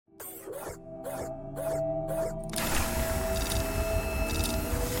Hi,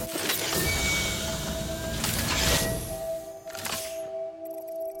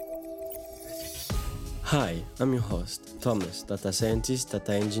 I'm your host, Thomas, data scientist,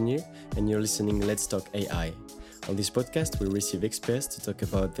 data engineer, and you're listening Let's Talk AI. On this podcast, we receive experts to talk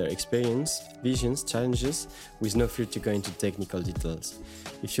about their experience, visions, challenges, with no fear to go into technical details.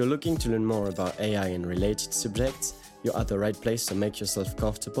 If you're looking to learn more about AI and related subjects, you're at the right place, so make yourself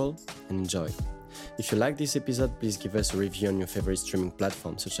comfortable and enjoy. If you like this episode, please give us a review on your favorite streaming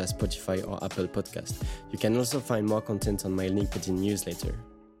platform, such as Spotify or Apple Podcast. You can also find more content on my LinkedIn newsletter.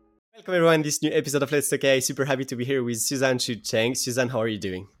 Welcome everyone, this new episode of Let's Talk AI. Super happy to be here with Suzanne Chang. Suzanne, how are you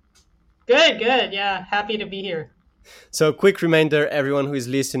doing? Good. Yeah, happy to be here. So quick reminder, everyone who is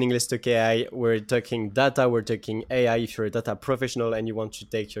listening, Let's Talk AI, we're talking data, we're talking AI. If you're a data professional and you want to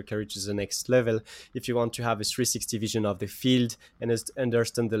take your career to the next level, if you want to have a 360 vision of the field and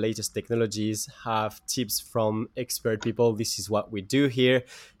understand the latest technologies, have tips from expert people, this is what we do here.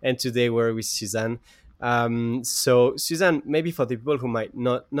 And today we're with Suzanne. So Suzanne, maybe for the people who might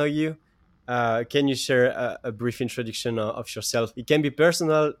not know you, can you share a brief introduction of yourself? It can be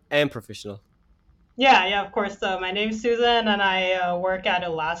personal and professional. Yeah, of course. My name's Susan, and I work at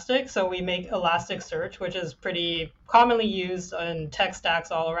Elastic. So we make Elasticsearch, which is pretty commonly used in tech stacks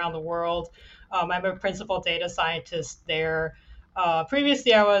all around the world. I'm a principal data scientist there.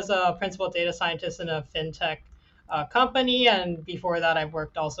 Previously, I was a principal data scientist in a fintech company, and before that, I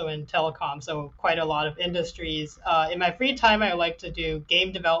worked also in telecom, so quite a lot of industries. In my free time, I like to do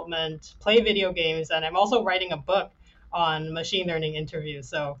game development, play video games, and I'm also writing a book on machine learning interviews.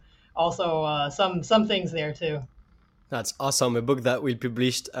 So also some things there too. That's awesome. A book that will be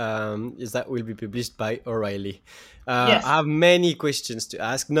published by O'Reilly. Yes. I have many questions to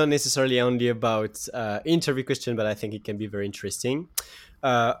ask, not necessarily only about interview question, but I think it can be very interesting.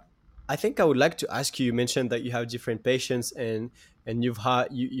 Uh, I think I would like to ask you. You mentioned that you have different patients and you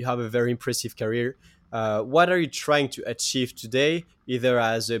have a very impressive career. What are you trying to achieve today, either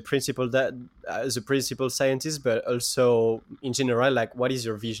as a principal scientist, but also in general? Like, what is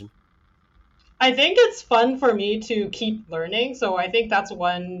your vision? I think it's fun for me to keep learning. So I think that's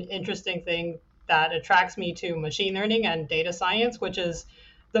one interesting thing that attracts me to machine learning and data science, which is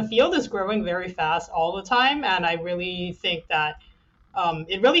the field is growing very fast all the time. And I really think that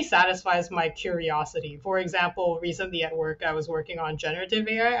it really satisfies my curiosity. For example, recently at work, I was working on generative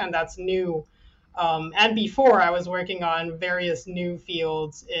AI, and that's new. And before, I was working on various new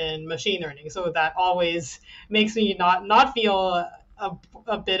fields in machine learning. So that always makes me not feel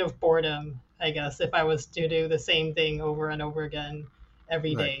a bit of boredom, I guess, if I was to do the same thing over and over again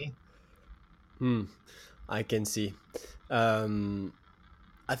every Right. day. I can see. Um,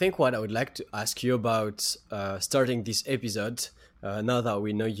 I think what I would like to ask you about starting this episode, now that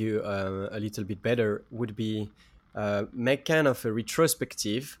we know you a little bit better, would be make kind of a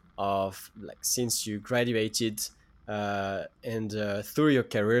retrospective of like since you graduated and through your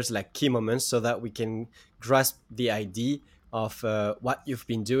careers, like key moments, so that we can grasp the idea of what you've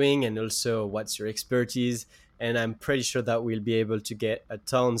been doing and also what's your expertise. And I'm pretty sure that we'll be able to get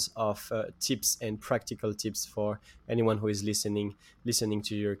tons of tips and practical tips for anyone who is listening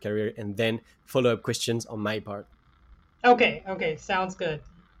to your career, and then follow-up questions on my part. Okay, sounds good.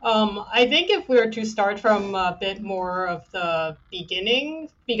 I think if we were to start from a bit more of the beginning,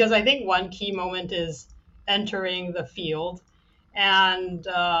 because I think one key moment is entering the field. And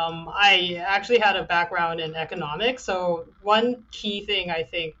I actually had a background in economics. So, one key thing I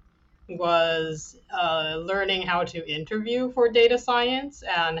think was learning how to interview for data science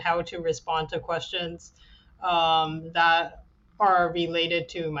and how to respond to questions that are related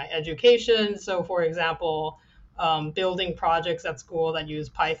to my education. So, for example, building projects at school that use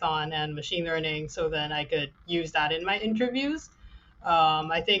Python and machine learning, so then I could use that in my interviews.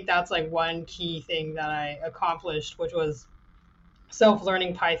 I think that's like one key thing that I accomplished, which was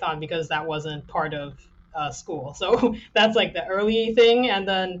self-learning Python because that wasn't part of school. So that's like the early thing. And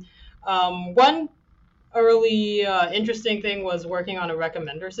then one early interesting thing was working on a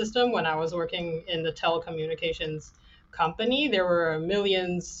recommender system when I was working in the telecommunications company. There were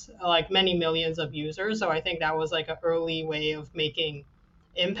millions, like many millions of users. So I think that was like an early way of making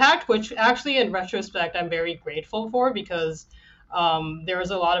impact, which actually in retrospect I'm very grateful for because there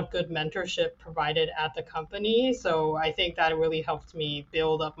was a lot of good mentorship provided at the company. So I think that really helped me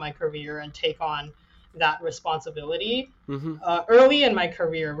build up my career and take on that responsibility Mm-hmm. early in my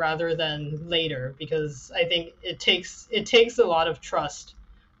career rather than later, because I think it takes a lot of trust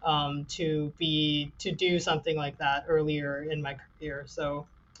to do something like that earlier in my career. So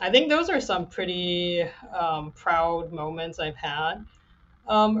I think those are some pretty proud moments I've had.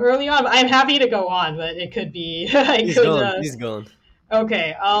 Early on, I'm happy to go on, but it could be I Please could. go on. Please go on.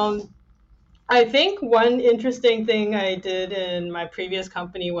 Okay. I think one interesting thing I did in my previous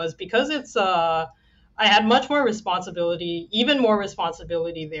company was because I had much more responsibility, even more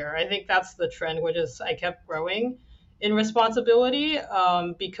responsibility there. I think that's the trend, which is I kept growing in responsibility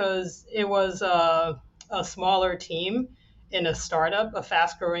because it was a smaller team in a startup, a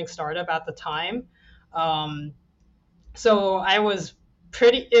fast growing startup at the time. Um, so I was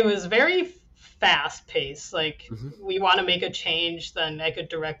it was very fast paced. Like, Hmm. we want to make a change, then I could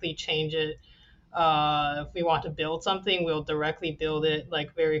directly change it. If we want to build something, we'll directly build it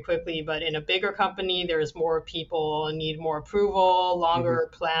like very quickly. But in a bigger company, there's more people, need more approval, Hmm. longer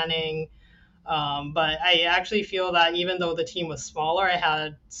planning. But I actually feel that even though the team was smaller, I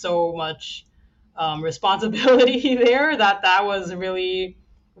had so much responsibility there that that was really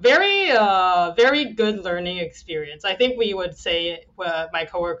very good learning experience. I think we would say, my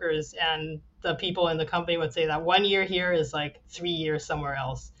coworkers and the people in the company would say that 1 year here is like 3 years somewhere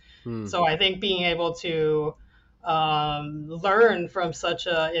else. Hmm. So I think being able to learn from such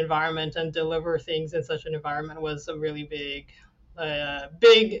an environment and deliver things in such an environment was a really big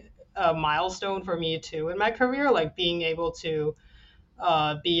milestone for me too in my career. Like, being able to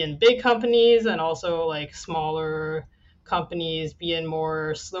be in big companies and also like smaller companies, be in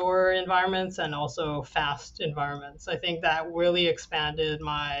more slower environments and also fast environments. I think that really expanded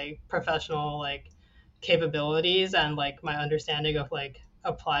my professional like capabilities and like my understanding of like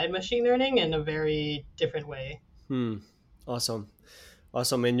applied machine learning in a very different way. Hmm. Awesome.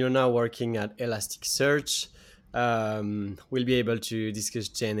 Awesome. And you're now working at Elasticsearch. We'll be able to discuss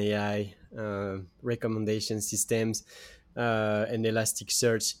Gen AI, recommendation systems, and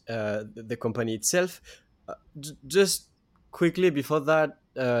Elasticsearch, the company itself. Just quickly before that,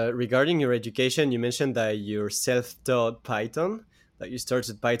 regarding your education, you mentioned that you're self-taught Python, that you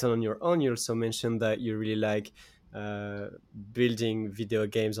started Python on your own. You also mentioned that you really like uh, building video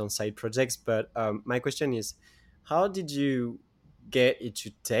games on side projects. But my question is, how did you get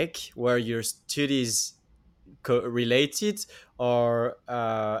into tech? Were your studies related, or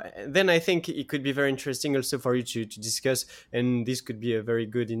then I think it could be very interesting also for you to discuss, and this could be a very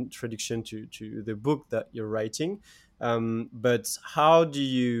good introduction to the book that you're writing. But how do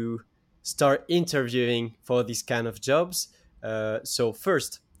you start interviewing for these kind of jobs? So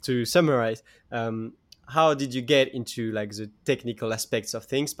first, to summarize, how did you get into like the technical aspects of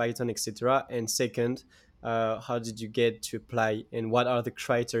things, Python, etc., and second, how did you get to apply, and what are the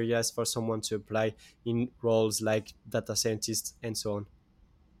criteria for someone to apply in roles like data scientists and so on?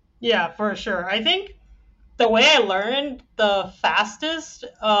 Yeah, for sure. I think the way I learned the fastest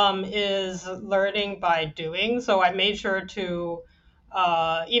is learning by doing. So I made sure to,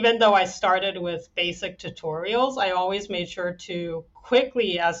 even though I started with basic tutorials, I always made sure to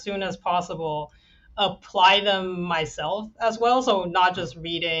quickly, as soon as possible, apply them myself as well. So not just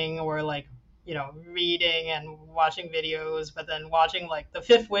reading or like, reading and watching videos, but then watching like the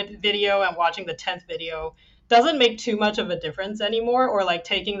fifth video and watching the 10th video doesn't make too much of a difference anymore. Or like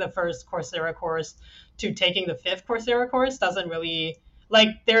taking the first Coursera course to taking the fifth Coursera course doesn't really, like,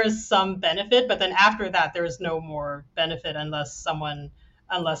 there's some benefit, but then after that there's no more benefit unless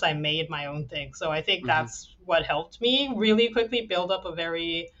I made my own thing. So I think Hmm. that's what helped me really quickly build up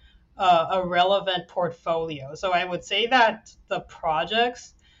a relevant portfolio. So I would say that the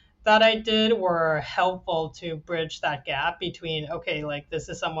projects that I did were helpful to bridge that gap between, okay, like this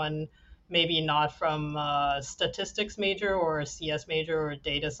is someone maybe not from a statistics major or a CS major or a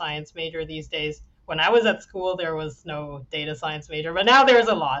data science major these days. When I was at school, there was no data science major, but now there's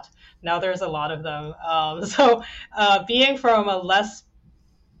a lot. Now there's a lot of them. So being from a less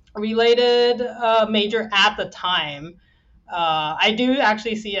related major at the time, I do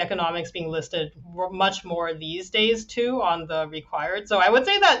actually see economics being listed much more these days too on the required. So I would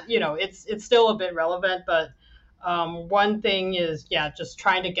say that it's still a bit relevant, but one thing is, yeah, just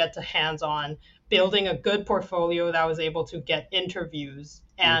trying to get to hands on building a good portfolio that was able to get interviews,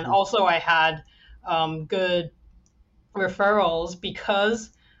 and Hmm. also I had good referrals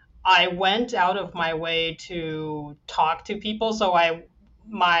because I went out of my way to talk to people. So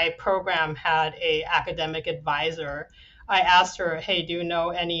my program had a academic advisor. I asked her, "Hey, do you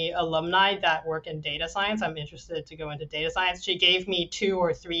know any alumni that work in data science? I'm interested to go into data science." She gave me two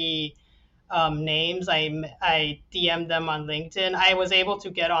or three names. I DM'd them on LinkedIn. I was able to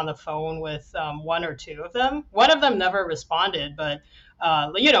get on the phone with one or two of them. One of them never responded, but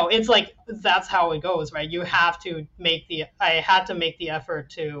it's like that's how it goes, right? You have to make the. I had to make the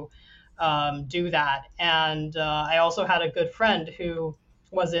effort to do that, and I also had a good friend who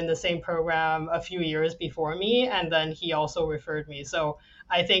was in the same program a few years before me, and then he also referred me. So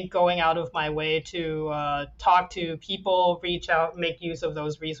I think going out of my way to talk to people, reach out, make use of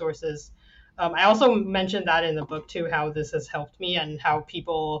those resources. I also mentioned that in the book too, how this has helped me and how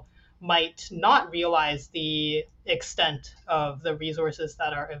people might not realize the extent of the resources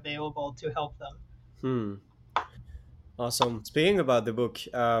that are available to help them. Hmm. Awesome. Speaking about the book,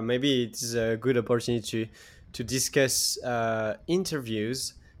 maybe it's a good opportunity to discuss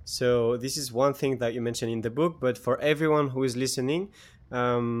interviews. So this is one thing that you mentioned in the book, but for everyone who is listening,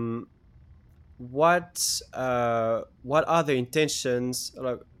 um, what are the intentions?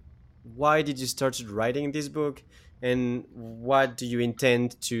 Like, why did you start writing this book, and what do you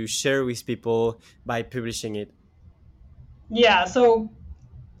intend to share with people by publishing it? Yeah, so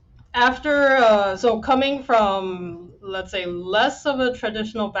after so coming from, let's say, less of a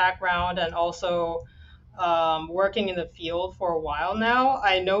traditional background and also working in the field for a while now,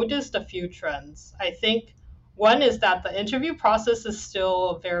 I noticed a few trends. I think one is that the interview process is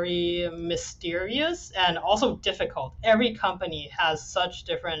still very mysterious and also difficult. Every company has such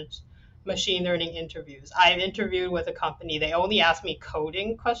different machine learning interviews. I've interviewed with a company, they only asked me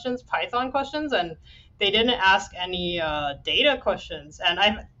coding questions, Python questions, and they didn't ask any data questions. And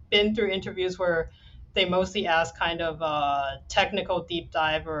I've been through interviews where they mostly ask kind of technical deep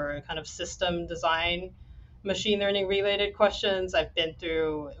dive or kind of system design machine learning related questions. I've been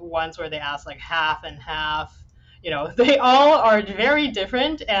through ones where they ask like half and half. You know, they all are very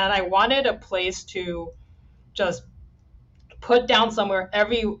different, and I wanted a place to just put down somewhere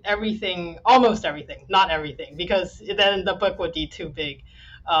everything, almost everything, not everything, because then the book would be too big.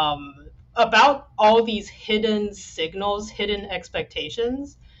 About all these hidden signals, hidden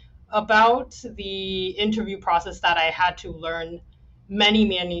expectations about the interview process that I had to learn many,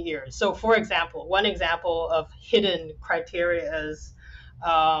 many years. So, for example, one example of hidden criteria is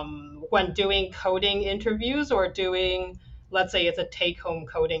when doing coding interviews or doing, let's say, it's a take home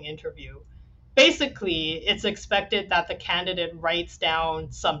coding interview. Basically, it's expected that the candidate writes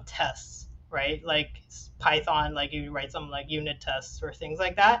down some tests, right? Like Python, like you write some like unit tests or things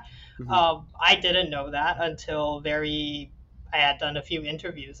like that. Mhm. I didn't know that until I had done a few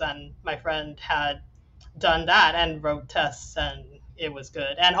interviews, and my friend had done that and wrote tests, and it was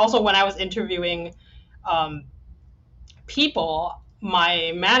good. And also, when I was interviewing um, people,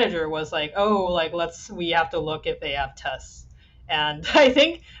 my manager was like, "Oh, like we have to look if they have tests." And I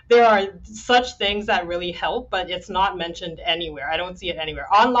think there are such things that really help, but it's not mentioned anywhere. I don't see it anywhere.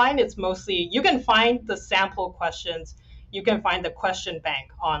 Online, it's mostly you can find the sample questions, you can find the question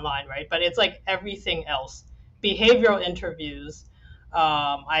bank online, right? But it's like everything else. Behavioral interviews,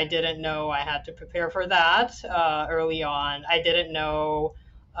 I didn't know I had to prepare for that early on. I didn't know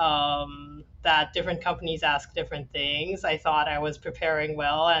that different companies ask different things. I thought I was preparing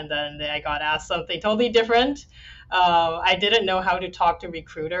well, and then I got asked something totally different. I didn't know how to talk to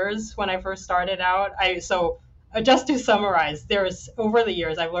recruiters when I first started out. Just to summarize, there's over the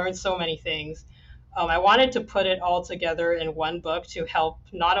years I've learned so many things. I wanted to put it all together in one book to help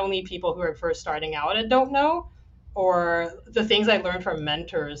not only people who are first starting out and don't know, or the things I learned from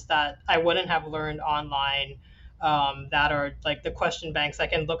mentors that I wouldn't have learned online, that are like the question banks I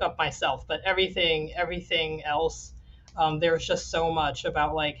can look up myself. But everything else, there's just so much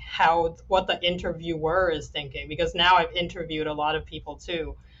about like how what the interviewer is thinking. Because now I've interviewed a lot of people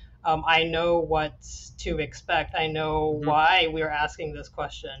too. I know what to expect. I know Mhm. why we're asking this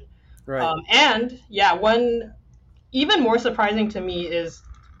question. Right. And yeah, one even more surprising to me is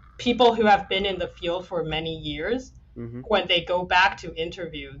people who have been in the field for many years, Hmm. when they go back to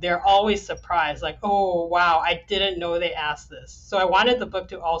interview, they're always surprised, like, oh, wow, I didn't know they asked this. So I wanted the book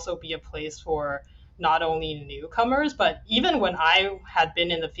to also be a place for not only newcomers, but even when I had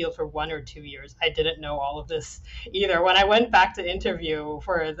been in the field for 1 or 2 years, I didn't know all of this either. When I went back to interview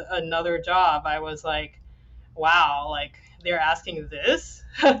for another job, I was like, wow, like they're asking this.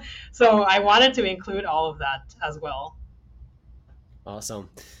 So I wanted to include all of that as well. Awesome.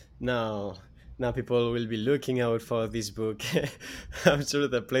 Now, now people will be looking out for this book. I'm sure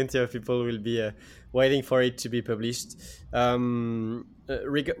that plenty of people will be waiting for it to be published.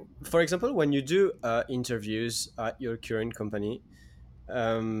 For example, when you do interviews at your current company,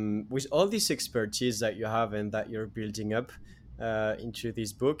 with all this expertise that you have and that you're building up into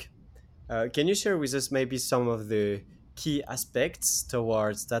this book, can you share with us maybe some of the key aspects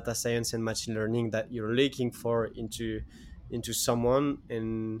towards data science and machine learning that you're looking for into someone,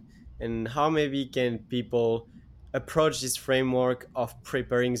 and how maybe can people approach this framework of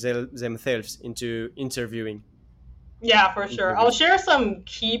preparing themselves into Yeah, for sure. I'll interviews? share some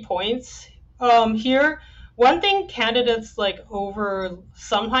key points here. One thing candidates like over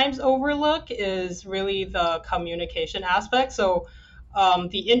sometimes overlook is really the communication aspect. So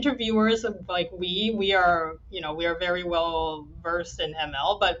The interviewers, like we are, we are very well versed in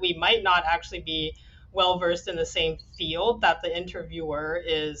ML, but we might not actually be well versed in the same field that the interviewer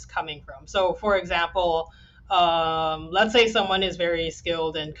is coming from. So, for example, let's say someone is very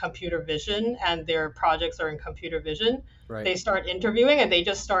skilled in computer vision and their projects are in computer vision. Right. They start interviewing and they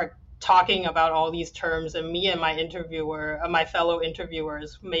just start talking about all these terms, and me and my interviewer, my fellow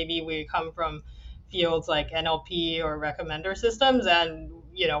interviewers, maybe we come from fields like NLP or recommender systems, and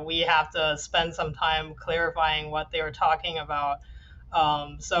we have to spend some time clarifying what they were talking about.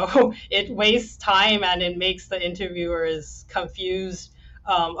 So it wastes time and it makes the interviewers confused.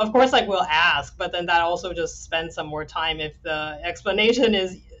 Of course, like we'll ask, but then that also just spends some more time if the explanation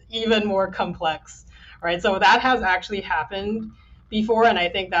is even more complex, right? So that has actually happened before, and I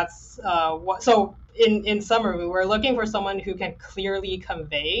think that's what. So in summary, we're looking for someone who can clearly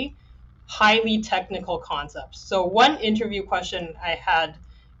convey highly technical concepts. So one interview question I had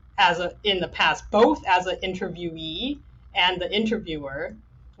in the past, both as an interviewee and the interviewer,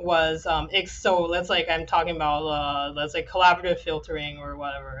 was so let's like I'm talking about let's say collaborative filtering or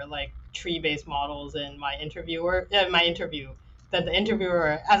whatever, like tree based models in my interview. That the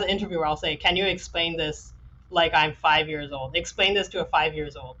interviewer, as an interviewer, I'll say, can you explain this like I'm 5 years old? Explain this to a 5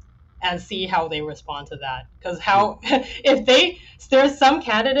 years old and see how they respond to that. Because Mm. how if there's some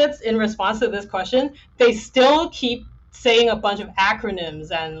candidates in response to this question, they still keep saying a bunch of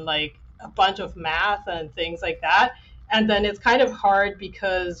acronyms and like a bunch of math and things like that. And then it's kind of hard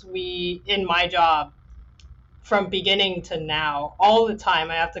because in my job, from beginning to now, all the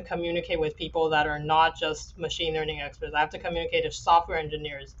time, I have to communicate with people that are not just machine learning experts. I have to communicate to software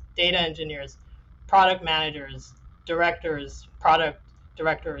engineers, data engineers, product managers, directors, product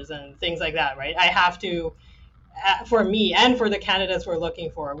directors, and things like that, right? I have to, for me and for the candidates we're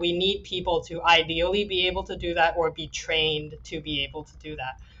looking for, we need people to ideally be able to do that or be trained to be able to do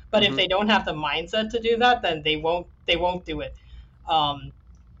that. But if Hmm. they don't have the mindset to do that, then they won't do it. Um,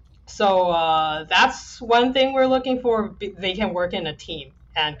 so that's one thing we're looking for. They can work in a team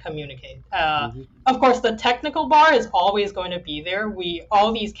and communicate. Hmm. Of course, the technical bar is always going to be there.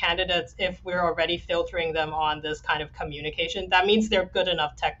 All these candidates, if we're already filtering them on this kind of communication, that means they're good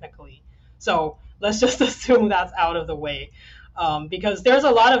enough technically. So let's just assume that's out of the way. Because there's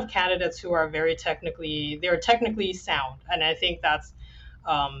a lot of candidates who are they're technically sound, and I think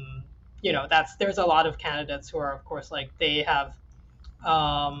um, there's a lot of candidates who are, of course, like they have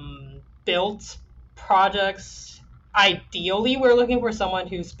built projects. Ideally, we're looking for someone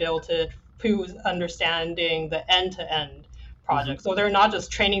who's understanding the end to end Hmm. project. So they're not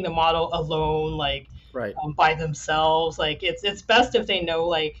just training the model alone, like Right. by themselves. Like it's best if they know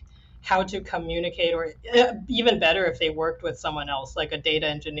like how to communicate, or even better if they worked with someone else, like a data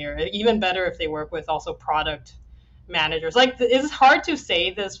engineer. Even better if they work with also product managers. Like it's hard to say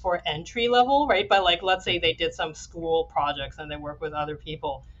this for entry level, right? But like let's say they did some school projects and they work with other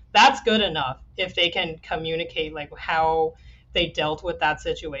people. That's good enough if they can communicate like how they dealt with that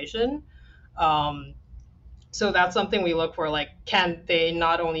situation. Um, so that's something we look for. Like, can they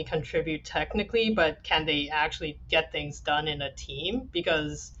not only contribute technically, but can they actually get things done in a team?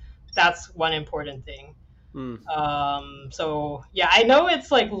 Because that's one important thing. Mm. So yeah, I know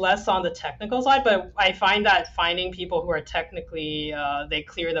it's like less on the technical side, but I find that finding people who are technically they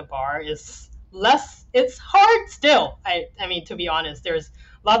clear the bar is less. It's hard still. I mean, to be honest, there's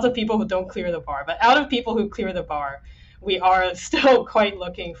lots of people who don't clear the bar, but out of people who clear the bar, we are still quite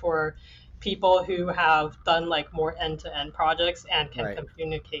looking for people who have done like more end-to-end projects and can Right.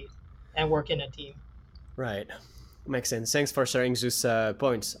 communicate and work in a team. Right. Makes sense. Thanks for sharing those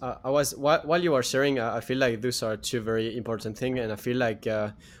points. I was while you were sharing, I feel like those are two very important things, and I feel like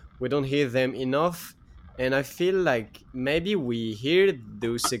we don't hear them enough. And I feel like maybe we hear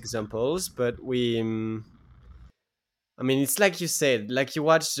those examples, but I mean, it's like you said, like you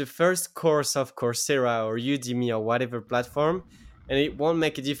watch the first course of Coursera or Udemy or whatever platform, and it won't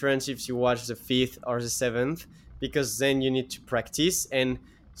make a difference if you watch the fifth or the seventh, because then you need to practice. And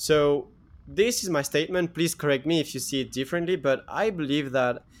so, this is my statement. Please correct me if you see it differently, but I believe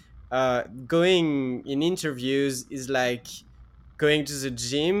that going in interviews is like going to the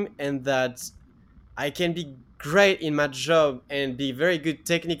gym, and that I can be great in my job and be very good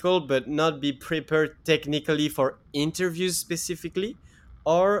technical, but not be prepared technically for interviews specifically,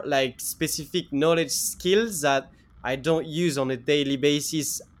 or like specific knowledge skills that I don't use on a daily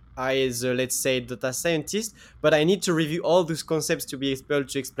basis as let's say data scientist, but I need to review all those concepts to be able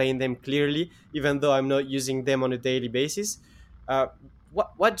to explain them clearly, even though I'm not using them on a daily basis. Uh,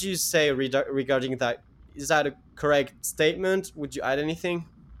 what do you say regarding that? Is that a correct statement? Would you add anything?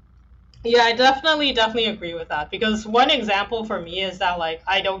 Yeah, I definitely agree with that because one example for me is that like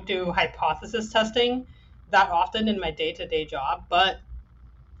I don't do hypothesis testing that often in my day-to-day job, but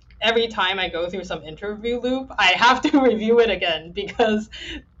every time I go through some interview loop, I have to review it again because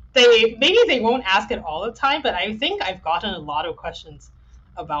they won't ask it all the time, but I think I've gotten a lot of questions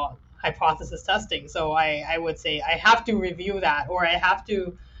about hypothesis testing. So I would say I have to review that, or I have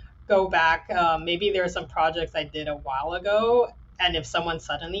to go back. Maybe there are some projects I did a while ago, and if someone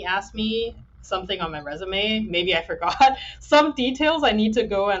suddenly asked me something on my resume, maybe I forgot some details. I need to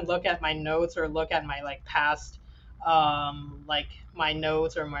go and look at my notes or look at my like past like my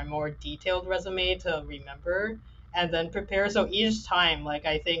notes or my more detailed resume to remember and then prepare. So each time, like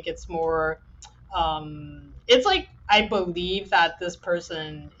I think it's more, it's like I believe that this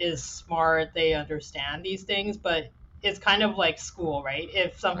person is smart, they understand these things, but it's kind of like school, right?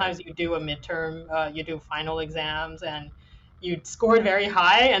 If Right. sometimes you do a midterm, you do final exams and you scored very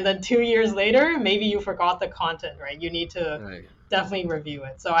high, and then 2 years later, maybe you forgot the content, right? You need to Right. definitely review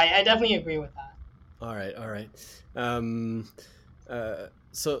it. So I definitely agree with that. All right. All right. Um,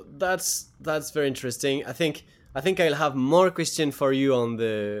 so that's very interesting. I think I'll have more question for you on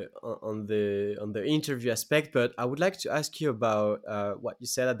the interview aspect, but I would like to ask you about what you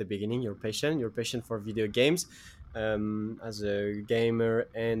said at the beginning. Your passion for video games, as a gamer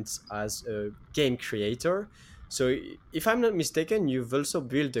and as a game creator. So, if I'm not mistaken, you've also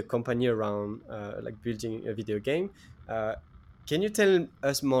built a company around like building a video game. Uh, can you tell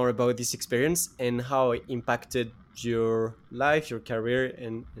us more about this experience and how it impacted your life, your career,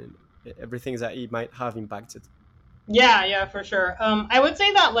 and everything that it might have impacted? Yeah, yeah, for sure. I would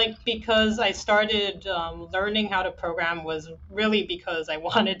say that like because I started learning how to program was really because I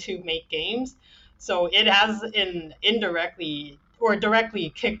wanted to make games. So it has indirectly or directly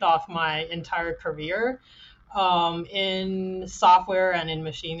kicked off my entire career in software and in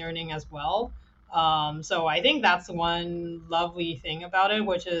machine learning as well. So I think that's one lovely thing about it,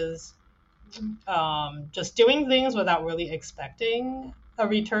 which is just doing things without really expecting a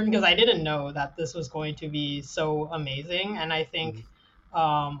return because I didn't know that this was going to be so amazing. And I think Mhm.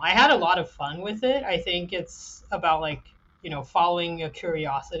 I had a lot of fun with it. I think it's about like, following a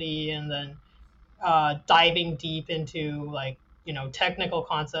curiosity and then diving deep into like, technical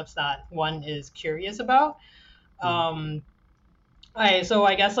concepts that one is curious about. Mhm. Um, so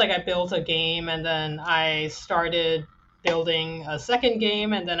I guess like I built a game and then I started building a second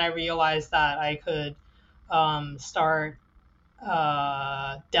game and then I realized that I could start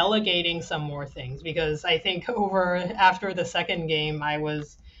delegating some more things because I think over after the second game I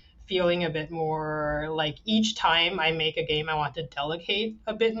was feeling a bit more like each time I make a game I want to delegate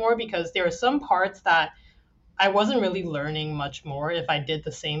a bit more because there are some parts that I wasn't really learning much more if I did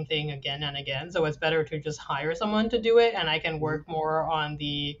the same thing again and again. So it's better to just hire someone to do it, and I can Mhm. work more on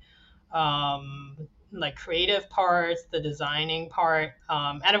the like creative parts, the designing part,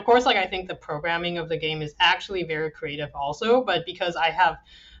 and of course, like I think the programming of the game is actually very creative also. But because I have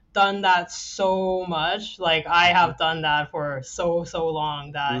done that so much, like I Mhm. have done that for so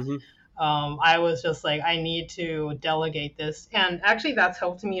long that Mhm. I was just like, I need to delegate this. And actually, that's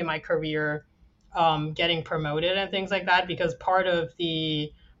helped me in my career getting promoted and things like that because part of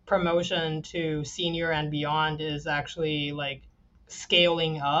the promotion to senior and beyond is actually like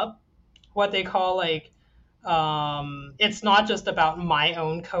scaling up what they call like it's not just about my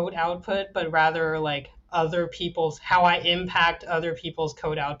own code output but rather like other people's how I impact other people's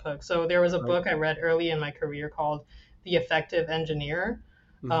code output. So there was a Right. book I read early in my career called The Effective Engineer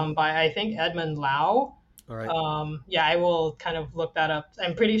Mhm. by I think Edmund Lau. All right. Yeah, I will kind of look that up.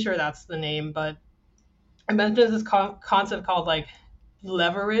 I'm pretty sure that's the name, but I mentioned this concept called like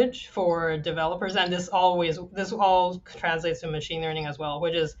leverage for developers, and this all translates to machine learning as well,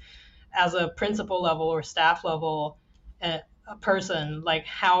 which is as a principal level or staff level a person like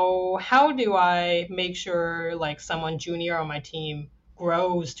how do I make sure like someone junior on my team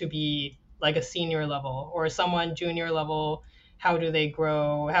grows to be like a senior level or someone junior level, how do they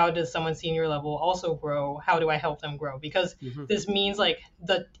grow, how does someone senior level also grow, how do I help them grow, because Mhm. this means like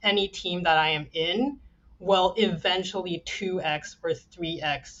the any team that I am in will eventually 2x or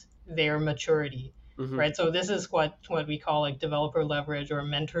 3x their maturity, Mhm. right? So this is what we call like developer leverage or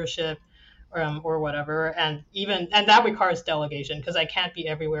mentorship, or whatever, and that requires delegation because I can't be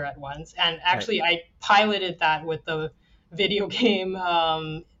everywhere at once. And Right. actually, I piloted that with the video game.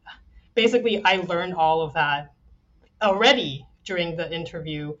 Basically, I learned all of that already during the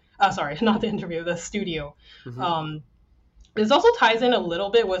interview. Sorry, not the interview, the studio. Mhm. Um, this also ties in a little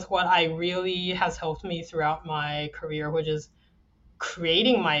bit with what I really has helped me throughout my career, which is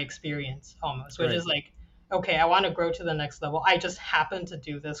creating my experience almost, which Right. is like okay, I want to grow to the next level. I just happen to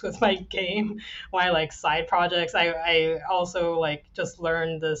do this with my game, my like side projects. I also like just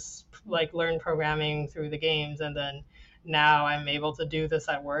learned this, like learn programming through the games, and then now I'm able to do this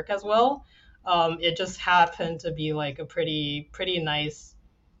at work as well. It just happened to be like a pretty nice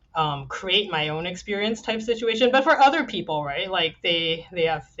create my own experience type situation. But for other people, right, like they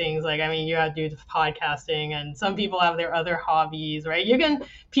have things like, I mean, you have to do podcasting, and some people have their other hobbies, right? You can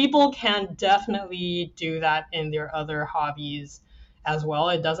People can definitely do that in their other hobbies as well.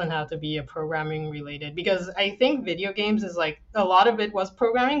 It doesn't have to be a programming related, because I think video games is like a lot of it was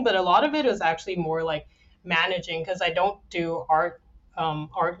programming, but a lot of it is actually more like managing, because I don't do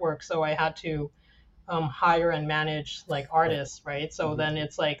artwork, so I had to hire and manage like Right. artists, right? So Hmm. then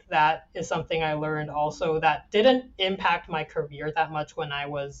it's like that is something I learned also that didn't impact my career that much when I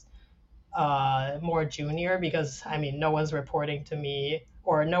was more junior, because I mean, no one's reporting to me,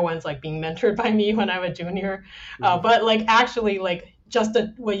 or no one's like being mentored by me when I'm a junior. Hmm. But like actually, like just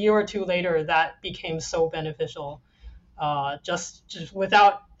a year or two later, that became so beneficial, just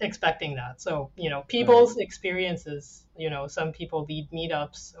without expecting that. So, Right. people's experiences, some people lead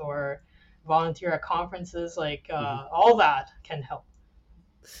meetups or volunteer at conferences, like Hmm. all that can help.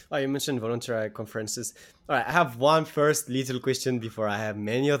 Oh, you mentioned volunteer conferences. All right, I have one first little question before I have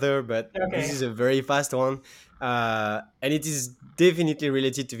many other, but this Okay. is a very fast one, and it is definitely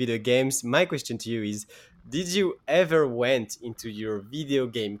related to video games. My question to you is: did you ever went into your video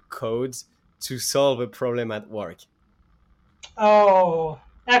game codes to solve a problem at work? Oh,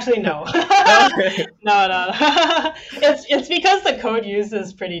 actually, no. No. No, no. It's because the code used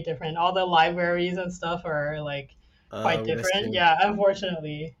is pretty different. All the libraries and stuff are like quite With a different. stream. Yeah,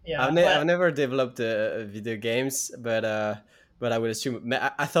 unfortunately. Yeah, I've but never developed video games, but I would assume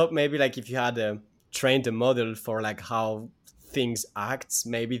I thought maybe like if you had trained a model for like how things acts,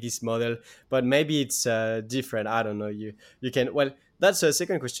 maybe this model, but maybe it's different. I don't know. You can well. That's a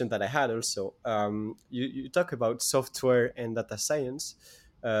second question that I had also. You talk about software and data science,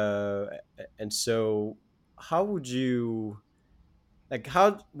 uh, and so how would you like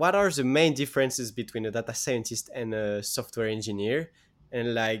how what are the main differences between a data scientist and a software engineer,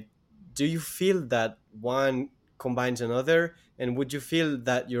 and like do you feel that one combines another, and would you feel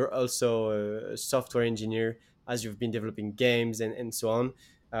that you're also a software engineer as you've been developing games and so on?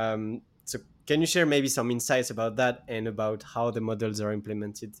 So can you share maybe some insights about that and about how the models are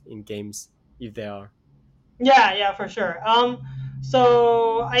implemented in games, if they are? yeah, yeah, for sure.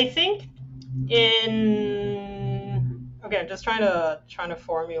 So I think okay, I'm just trying to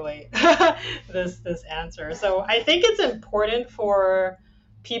formulate this answer. So I think it's important for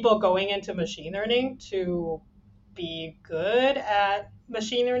people going into machine learning to be good at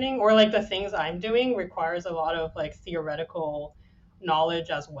machine learning, or like the things I'm doing requires a lot of like theoretical knowledge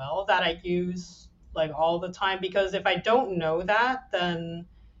as well that I use like all the time, because if I don't know that, then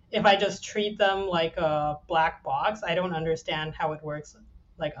if I just treat them like a black box, I don't understand how it works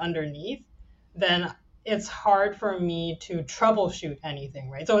like underneath, then it's hard for me to troubleshoot anything,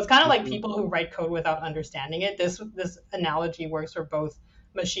 right? So it's kind of like Mhm. people who write code without understanding it. This analogy works for both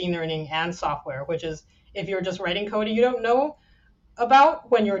machine learning and software, which is if you're just writing code you don't know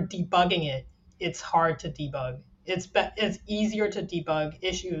about, when you're debugging it, it's hard to debug. It's easier to debug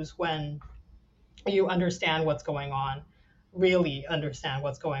issues when you understand what's going on, really understand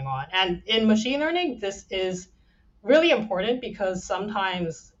what's going on. And in machine learning, this is really important, because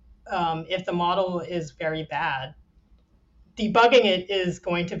sometimes if the model is very bad, debugging it is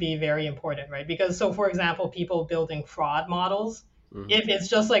going to be very important, right? Because, so for example, people building fraud models, Mhm. if it's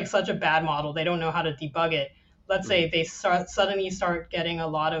just like such a bad model, they don't know how to debug it. Let's say Mhm. they suddenly start getting a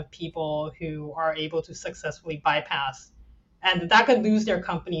lot of people who are able to successfully bypass, and that could lose their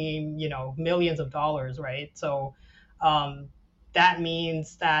company, millions of dollars, right? So um, that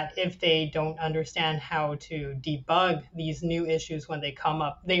means that if they don't understand how to debug these new issues when they come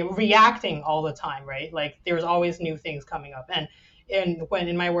up, they're reacting all the time, right? Like there's always new things coming up. And when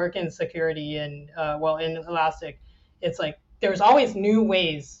in my work in security and well, in Elastic, it's like there's always new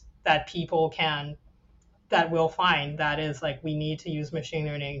ways that people can that we'll find that is like we need to use machine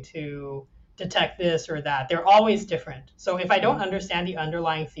learning to detect this or that. They're always different. So if I don't Mhm. understand the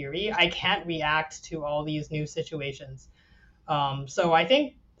underlying theory, I can't react to all these new situations. So I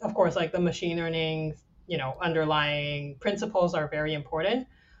think, of course, like the machine learning, underlying principles are very important.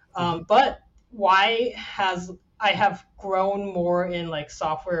 Mhm. But why has I have grown more in like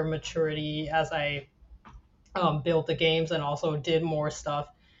software maturity as I built the games and also did more stuff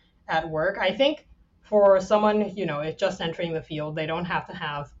at work. I think for someone, it's just entering the field, they don't have to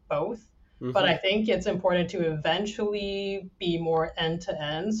have both. But I Mhm. think it's important to eventually be more end to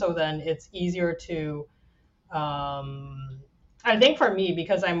end. So then it's easier to um, I think for me,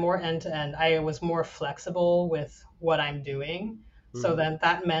 because I'm more end to end, I was more flexible with what I'm doing. So Hmm. then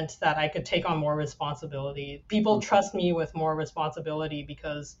that meant that I could take on more responsibility. People trust me with more responsibility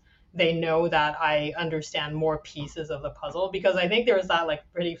because they know that I understand more pieces of the puzzle. Because I think there's that like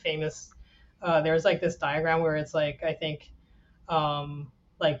pretty famous, there's like this diagram where it's like, I think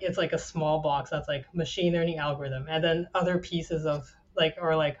like it's like a small box that's like machine learning algorithm, and then other pieces of like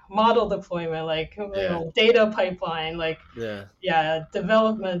or like model deployment, like Yeah. data pipeline, like Yeah. yeah,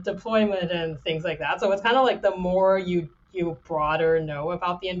 development, deployment, and things like that. So it's kind of like the more you broader know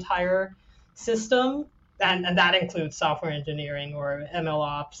about the entire system, and that includes software engineering or ML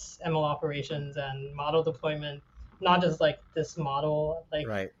ops, ML operations, and model deployment, not just like this model, like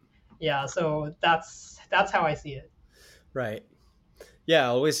Right. yeah. So that's how I see it. Right. Yeah. I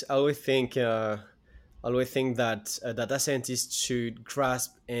always think that data scientists should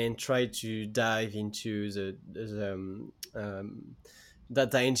grasp and try to dive into the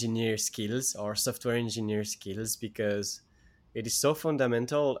data engineer skills or software engineer skills, because it is so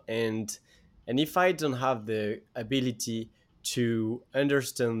fundamental. And if I don't have the ability to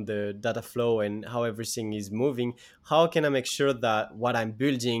understand the data flow and how everything is moving, how can I make sure that what I'm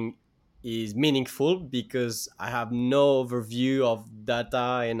building is meaningful, because I have no overview of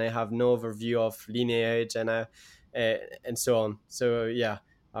data and I have no overview of lineage and so on. So yeah,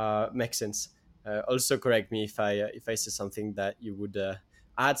 makes sense. Also correct me if I say something that you would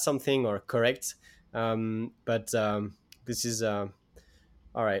add something or correct. But this is all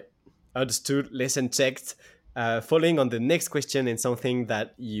right. Understood. Lesson checked. Following on the next question and something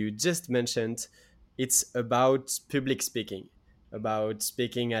that you just mentioned, it's about public speaking, about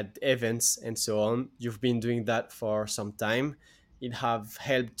speaking at events and so on. You've been doing that for some time. It have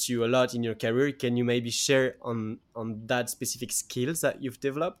helped you a lot in your career. Can you maybe share on that specific skills that you've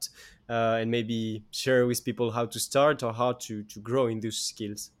developed, and maybe share with people how to start or how to grow in those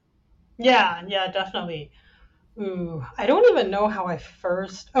skills? Yeah, yeah, definitely. Ooh, I don't even know how I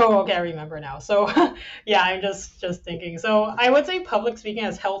first. Oh, okay, I remember now. So, yeah, I'm just thinking. So, I would say public speaking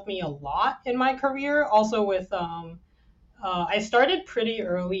has helped me a lot in my career. Also, with I started pretty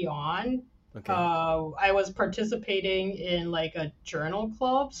early on. Okay. I was participating in like a journal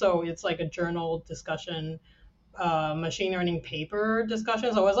club, so it's like a journal discussion machine learning paper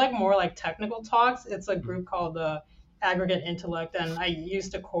discussion. So it was like more like technical talks. It's a Mhm. group called the Aggregate Intellect, and I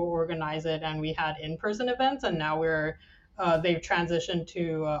used to co-organize it. And we had in-person events, and now they've transitioned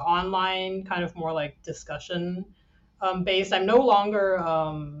to online, kind of more like discussion based. I'm no longer,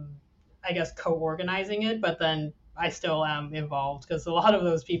 I guess, co-organizing it, but then I still am involved because a lot of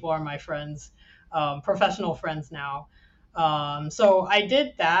those people are my friends, professional friends now. So I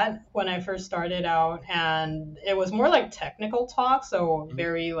did that when I first started out, and it was more like technical talk, so Mhm.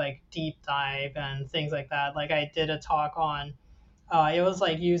 very like deep dive and things like that. Like I did a talk on, it was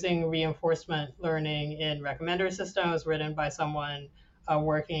like using reinforcement learning in recommender systems, written by someone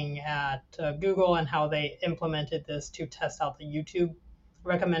working at Google, and how they implemented this to test out the YouTube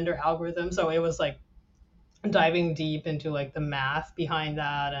recommender algorithm. So it was like diving deep into like the math behind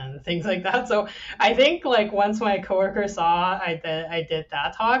that and things like that. So I think like once my coworkers saw I did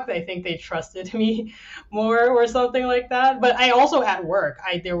that talk, I think they trusted me more or something like that. But I also at work,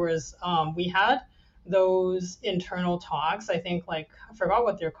 I there was we had those internal talks. I think like I forgot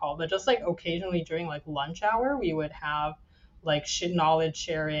what they're called, but just like occasionally during like lunch hour, we would have like knowledge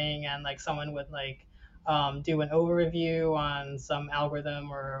sharing, and like someone would like do an overview on some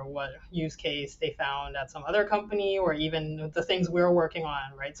algorithm or what use case they found at some other company, or even the things we're working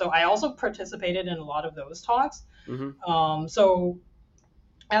on, right? So I also participated in a lot of those talks. Mhm. So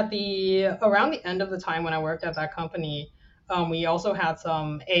at the around the end of the time when I worked at that company, we also had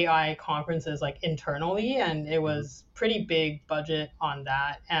some AI conferences like internally, and it Mhm. was pretty big budget on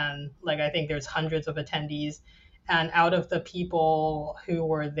that. And like I think there's hundreds of attendees, and out of the people who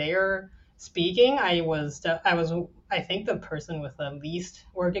were there speaking, I was I think the person with the least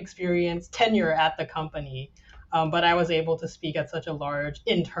work experience tenure at the company, but I was able to speak at such a large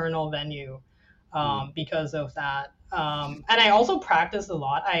internal venue Mhm. because of that. And I also practiced a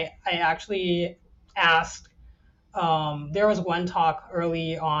lot. I actually asked. There was one talk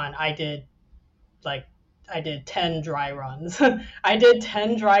early on. Like I did 10 dry runs. I did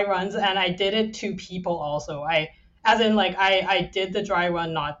 10 dry runs, and I did it to people also. As in like I did the dry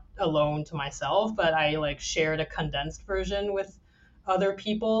run not alone to myself, but I like shared a condensed version with other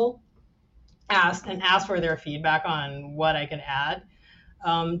people. Asked for their feedback on what I could add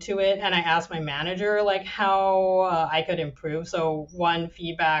to it, and I asked my manager like how I could improve. So one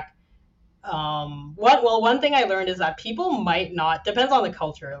feedback, one thing I learned is that people might not, depends on the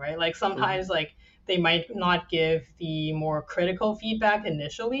culture, right? Like Mhm. sometimes like they might not give the more critical feedback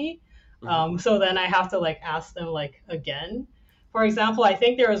initially. Hmm. So then I have to like ask them like again. For example, I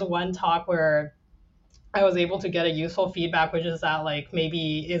think there was one talk where I was able to get a useful feedback, which is that like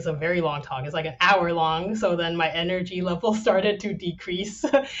maybe is a very long talk. It's like an hour long. So then my energy level started to decrease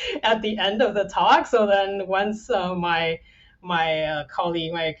at the end of the talk. So then once my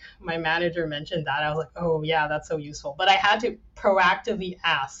colleague, my manager mentioned that, I was like, oh yeah, that's so useful. But I had to proactively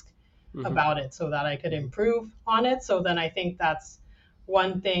ask Hmm. about it so that I could Hmm. improve on it. So then I think that's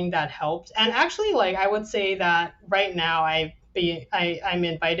one thing that helped. And actually, like I would say that right now I'm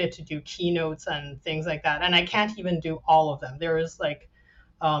invited to do keynotes and things like that, and I can't even do all of them. There is like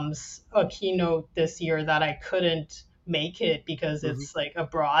a keynote this year that I couldn't make it because Hmm. it's like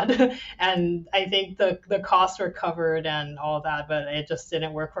abroad, and I think the costs were covered and all that, but it just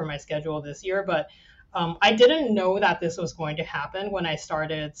didn't work for my schedule this year. But I didn't know that this was going to happen when I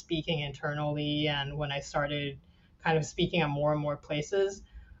started speaking internally and when I started kind of speaking at more and more places.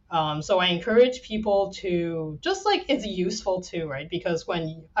 So I encourage people to just like it's useful too, right? Because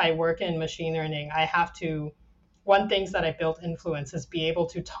when I work in machine learning, I have to one things that I built influence is be able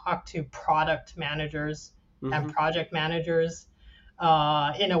to talk to product managers and Hmm. project managers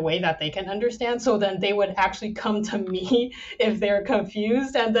in a way that they can understand. So then they would actually come to me if they're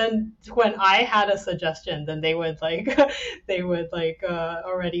confused, and then when I had a suggestion, then they would like they would like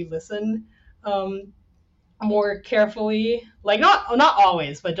already listen. More carefully. Like not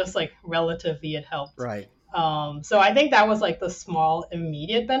always, but just like relatively, it helped. Right. So I think that was like the small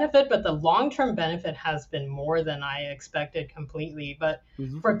immediate benefit, but the long term benefit has been more than I expected completely. But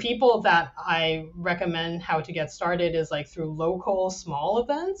Hmm. for people that I recommend how to get started is like through local small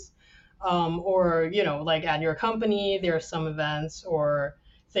events, or like at your company, there are some events or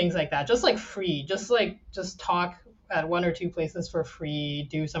things like that. Just like free, just talk at one or two places for free,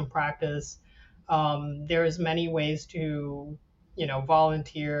 do some practice. There's many ways to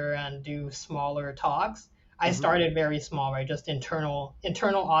volunteer and do smaller talks. I Hmm. started very small, right? Just internal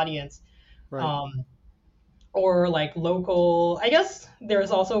audience. Right. um, or like local. I guess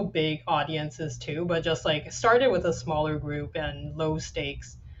there's also big audiences too, but just like started with a smaller group and low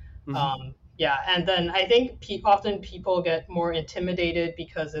stakes. Hmm. Yeah, and then I think often people get more intimidated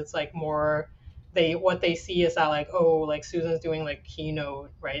because it's like more they what they see is that like, oh, like Susan's doing like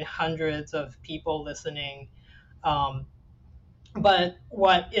keynote, right? Hundreds of people listening. Um, but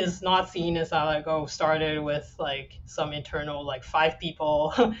what is not seen is that like, oh, started with like some internal like five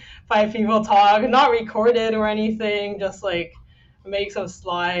people, five people talk, not recorded or anything, just like make some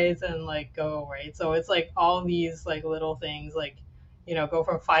slides and like go, right? So it's like all these like little things, like go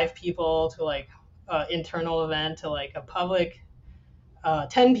from five people to like internal event to like a public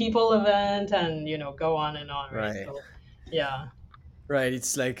 10 people event, and go on, right? Right. So yeah. Right.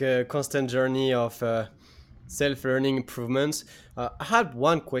 It's like a constant journey of self-learning improvements. I had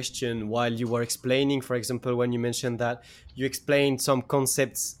one question while you were explaining. For example, when you mentioned that you explained some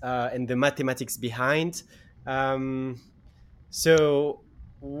concepts and the mathematics behind. Um, So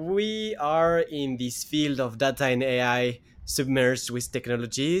we are in this field of data and AI submerged with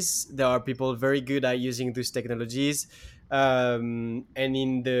technologies. There are people very good at using those technologies. And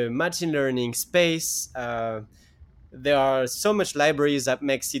in the machine learning space, there are so much libraries that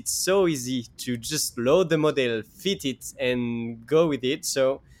makes it so easy to just load the model, fit it, and go with it.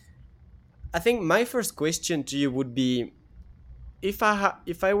 So I think my first question to you would be, if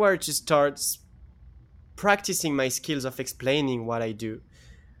I were to start practicing my skills of explaining what I do,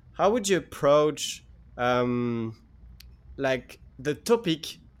 how would you approach um, like the topic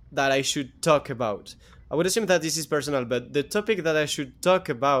that I should talk about? I would assume that this is personal, but the topic that I should talk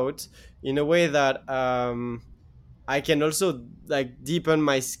about in a way that I can also like deepen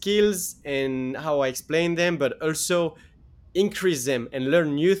my skills and how I explain them, but also increase them and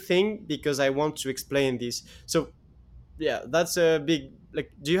learn new thing because I want to explain this. So yeah, that's a big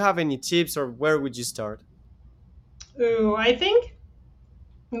like. Do you have any tips or where would you start? Ooh, I think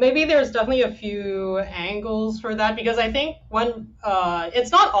maybe there's definitely a few angles for that, because I think one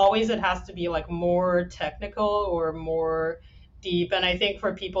it's not always it has to be like more technical or more deep. And I think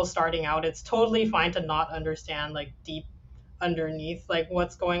for people starting out, it's totally fine to not understand like deep underneath like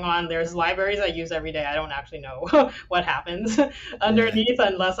what's going on. There's libraries I use every day. I don't actually know what happens Yeah, underneath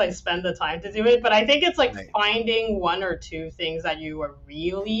unless I spend the time to do it. But I think it's like right. finding one or two things that you are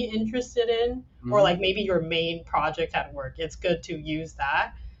really interested in, or Mm-hmm. like maybe your main project at work. It's good to use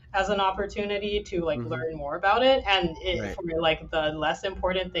that as an opportunity to like Mm-hmm. learn more about it. And Right. for like the less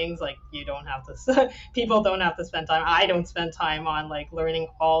important things, like you don't have to people don't have to spend time. I don't spend time on like learning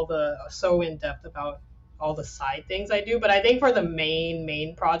all the so in depth about all the side things I do. But I think for the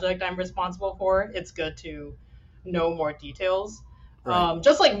main project I'm responsible for, it's good to know more details. Right.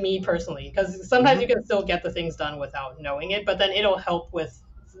 Just like me personally, because sometimes you Mm-hmm. can still get the things done without knowing it, but then it'll help with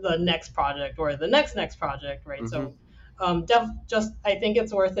the next project or the next project, right? Mm-hmm. So, just I think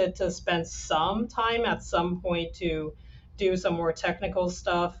it's worth it to spend some time at some point to do some more technical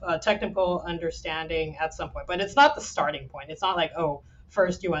stuff, technical understanding at some point. But it's not the starting point. It's not like, oh,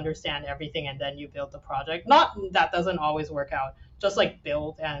 first you understand everything and then you build the project. Not that doesn't always work out. Just like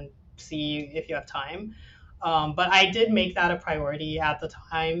build and see if you have time. But I did make that a priority at the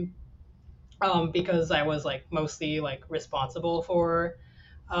time, because I was like mostly like responsible for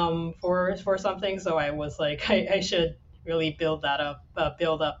something. So I was like, I should really build up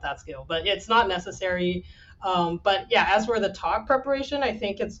that skill. But it's not necessary. But yeah, as for the talk preparation, I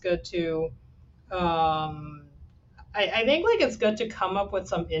think it's good to um, I think like it's good to come up with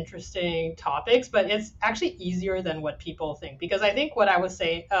some interesting topics, but it's actually easier than what people think, because I think what I was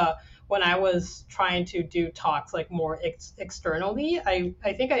saying when I was trying to do talks like more externally, I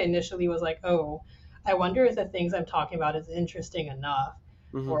think I initially was like, oh, I wonder if the things I'm talking about is interesting enough,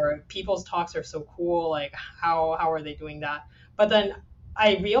 Mm-hmm. or people's talks are so cool, like how are they doing that? But then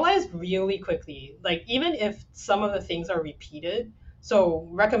I realized really quickly, like even if some of the things are repeated, so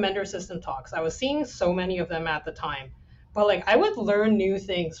recommender system talks, I was seeing so many of them at the time, but like I would learn new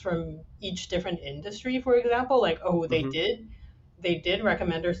things from each different industry. For example, like, oh, Mm-hmm. they did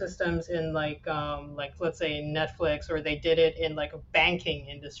recommender systems in like let's say Netflix, or they did it in like a banking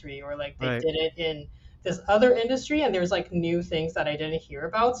industry, or like they Right. did it in this other industry, and there's like new things that I didn't hear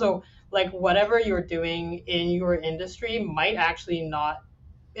about. So like whatever you're doing in your industry might actually not,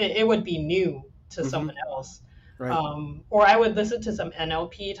 it would be new to Mm-hmm. someone else. Right. Or I would listen to some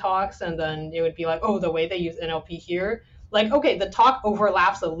NLP talks, and then it would be like, oh, the way they use NLP here, like, okay, the talk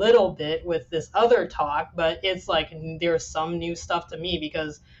overlaps a little bit with this other talk, but it's like there's some new stuff to me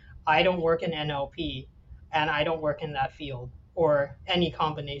because I don't work in NLP and I don't work in that field or any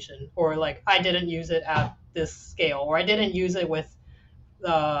combination, or like I didn't use it at this scale, or I didn't use it with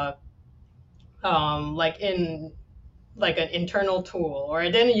uh, like in like an internal tool, or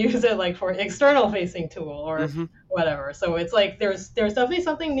I didn't use it like for external facing tool or Mm-hmm. whatever. So it's like there's definitely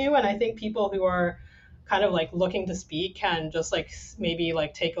something new, and I think people who are kind of like looking to speak can just like maybe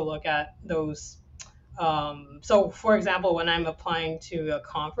like take a look at those. So for example, when I'm applying to a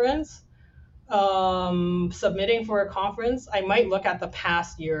conference, submitting for a conference, I might look at the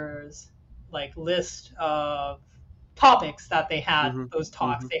past year's like list of topics that they had, Mm-hmm. those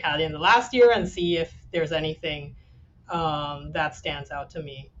talks Mm-hmm. they had in the last year, and see if there's anything that stands out to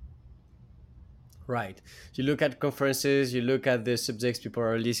me. Right. You look at conferences, you look at the subjects people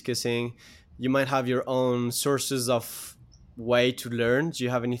are discussing. You might have your own sources of way to learn. Do you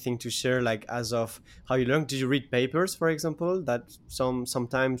have anything to share, like as of how you learn? Did you read papers, for example, that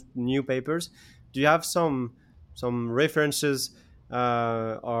sometimes new papers? Do you have some references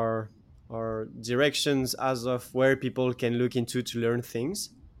or directions as of where people can look into to learn things?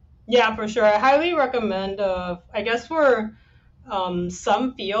 Yeah, for sure. I highly recommend. I guess for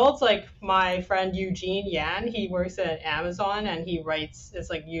some fields, like my friend Eugene Yan, he works at Amazon and he writes. It's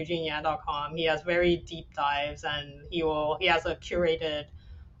like eugeneyan.com. He has very deep dives, and he has a curated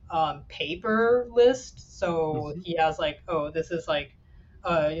paper list. So Mm-hmm. he has like, oh, this is like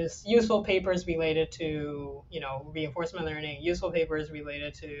useful papers related to, reinforcement learning, useful papers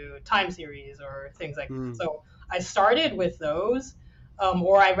related to time series or things like that. Mm-hmm. So I started with those,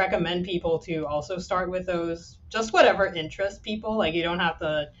 or I recommend people to also start with those. Just whatever interests people. Like you don't have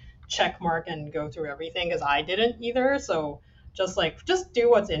to check mark and go through everything, because I didn't either. So just do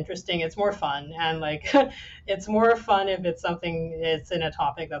what's interesting. It's more fun, and like it's more fun if it's something, it's in a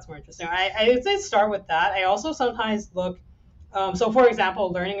topic that's more interesting. I would say start with that. I also sometimes look, so for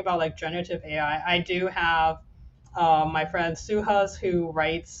example, learning about like generative AI, I do have my friend Suhas who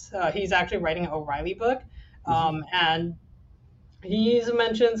writes, he's actually writing an O'Reilly book, Mm-hmm. and he's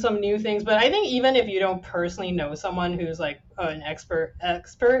mentioned some new things. But I think even if you don't personally know someone who's like an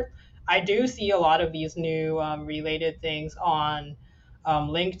expert, I do see a lot of these new related things on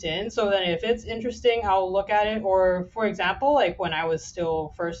LinkedIn. So then if it's interesting, I'll look at it. Or for example, like when I was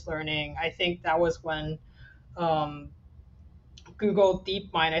still first learning, I think that was when um, Google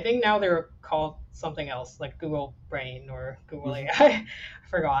DeepMind. I think now they're called something else, like Google Brain or Google AI. Mm-hmm. I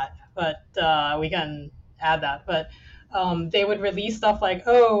forgot, but we can add that. But they would release stuff like,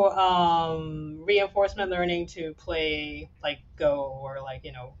 oh, reinforcement learning to play like Go, or like,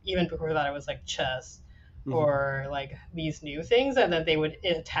 even before that it was like chess, Mm-hmm. or like these new things, and then they would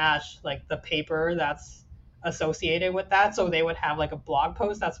attach like the paper that's associated with that. So they would have like a blog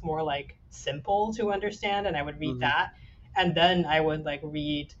post that's more like simple to understand, and I would read Hmm. that, and then I would like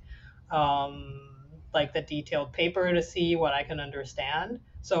read like the detailed paper to see what I can understand.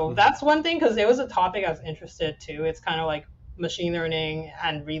 So Hmm. that's one thing because it was a topic I was interested to. It's kind of like machine learning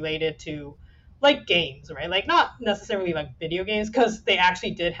and related to like games, right? Like not necessarily like video games because they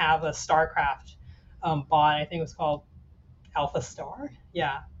actually did have a StarCraft bot. I think it was called Alpha Star.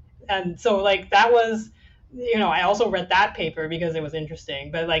 Yeah. And so like that was, I also read that paper because it was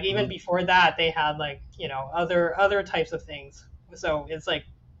interesting. But like even Hmm. before that, they had like, other types of things. So it's like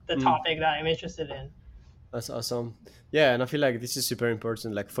the topic that I'm interested in. That's awesome. Yeah, and I feel like this is super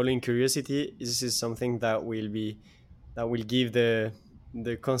important. Like following curiosity, this is something that will give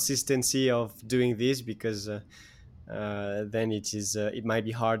the consistency of doing this, because then it might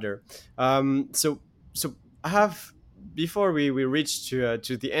be harder. So I have, before we reach to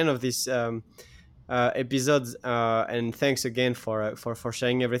the end of this episode, and thanks again for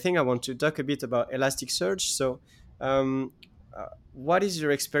sharing everything. I want to talk a bit about Elasticsearch. So, what is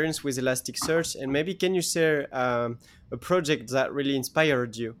your experience with Elasticsearch, and maybe can you share a project that really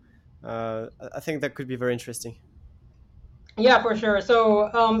inspired you? I think that could be very interesting. Yeah, for sure. So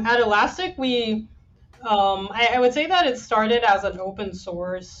at Elastic, I would say that it started as an open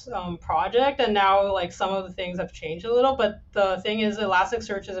source project, and now like some of the things have changed a little. But the thing is,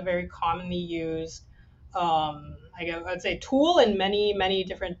 Elasticsearch is a very commonly used, I'd say, tool in many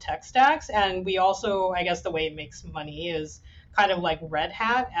different tech stacks. And we also, I guess, the way it makes money is kind of like Red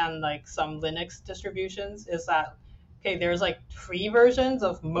Hat and like some Linux distributions. Is that okay? There's like free versions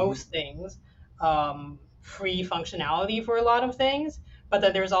of Hmm. most things, free functionality for a lot of things, but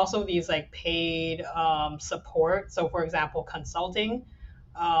then there's also these like paid support. So, for example, consulting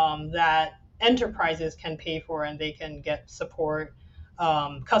that enterprises can pay for, and they can get support,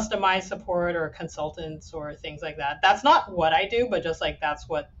 customized support or consultants or things like that. That's not what I do, but just like that's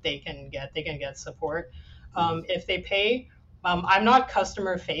what they can get. They can get support Hmm. if they pay. I'm not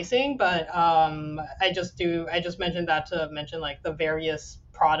customer facing, but I just do. I just mentioned that to mention like the various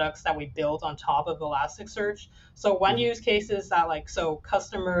products that we build on top of Elasticsearch. So one Hmm. use case is that like so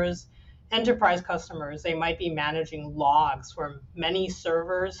customers, enterprise customers, they might be managing logs for many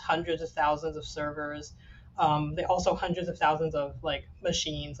servers, hundreds of thousands of servers. They also hundreds of thousands of like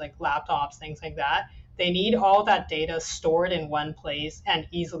machines, like laptops, things like that. They need all that data stored in one place and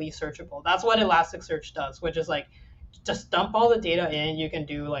easily searchable. That's what Elasticsearch does, which is like just dump all the data in. You can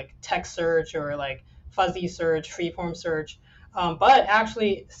do like text search or like fuzzy search, freeform search. But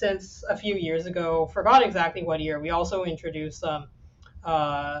actually, since a few years ago, forgot exactly what year, we also introduced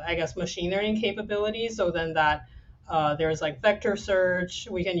I guess, machine learning capabilities. So then that there's like vector search.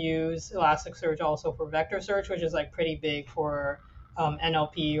 We can use Elasticsearch also for vector search, which is like pretty big for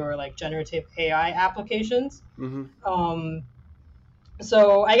NLP or like generative AI applications. Hmm. Um,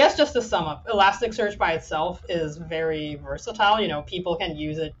 so I guess just to sum up, Elasticsearch by itself is very versatile. People can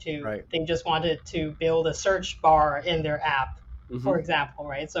use it to, Right. they just wanted to build a search bar in their app, for Hmm. example,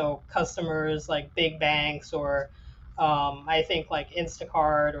 right? So customers like big banks or I think like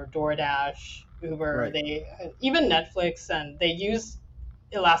Instacart or DoorDash, Uber, Right. they even Netflix, and they use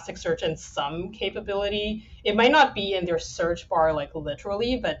Elasticsearch in some capability. It might not be in their search bar like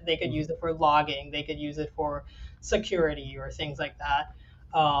literally, but they could Hmm. use it for logging. They could use it for security or things like that.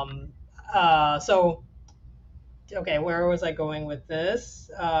 Um, so okay, where was I going with this?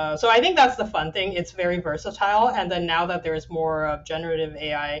 So I think that's the fun thing. It's very versatile, and then now that there's more of generative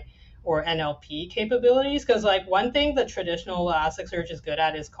AI or NLP capabilities, because like one thing the traditional Elasticsearch is good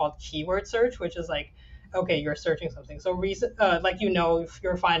at is called keyword search, which is like, okay, you're searching something. So like if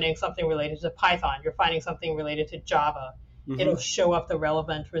you're finding something related to Python, you're finding something related to Java, it'll Hmm. show up the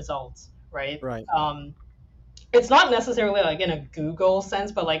relevant results, right? Right. It's not necessarily like in a Google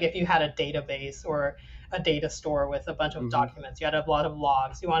sense, but like if you had a database or a data store with a bunch of Hmm. documents, you had a lot of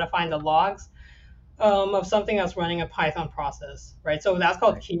logs. You want to find the logs of something that's running a Python process, right? So that's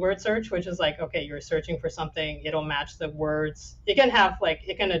called Right. keyword search, which is like, okay, you're searching for something, it'll match the words. It can have like,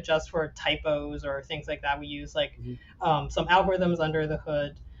 it can adjust for typos or things like that. We use like Hmm. some algorithms under the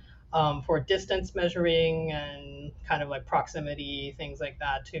hood for distance measuring and kind of like proximity, things like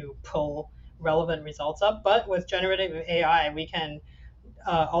that to pull relevant results up. But with generative AI, we can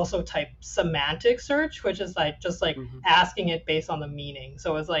also type semantic search, which is like just like Hmm. asking it based on the meaning.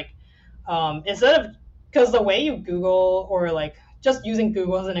 So it's like instead of, because the way you Google or like just using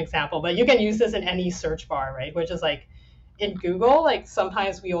Google as an example, but you can use this in any search bar, right? Which is like in Google, like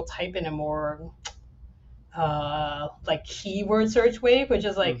sometimes we'll type in a more like keyword search way, which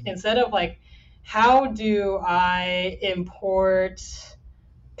is like Hmm. instead of like how do I import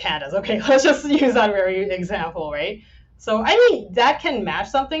pandas. Okay, let's just use that very example, right? So I mean that can match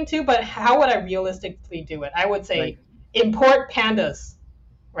something too, but how would I realistically do it? I would Right. say import pandas,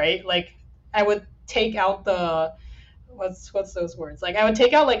 right? Like I would take out the what's those words? Like I would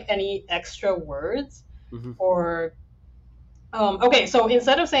take out like any extra words Mm-hmm. or okay, so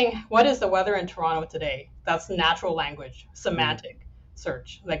instead of saying what is the weather in Toronto today, that's natural language, Mm-hmm. semantic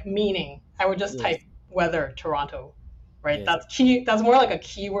search, like meaning. I would just Yes. type weather Toronto, right? Yes. That's key. That's more like a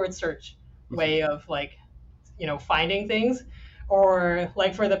keyword search Mm-hmm. way of like finding things. Or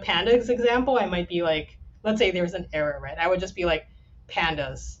like for the pandas example, I might be like, let's say there's an error, right? I would just be like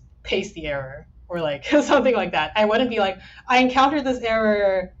pandas, paste the error, or like something like that. I wouldn't be like, I encountered this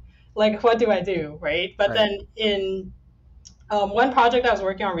error, like what do I do, right? But Right. then in one project I was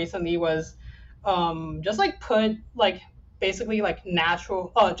working on recently was just like put like basically like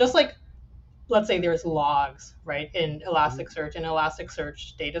natural, just like let's say there's logs, right, in Mm-hmm. Elasticsearch, in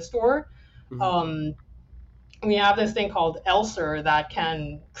Elasticsearch data store. Mm-hmm. Um, we have this thing called Elser that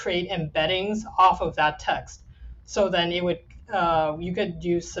can create embeddings off of that text. So then it would you could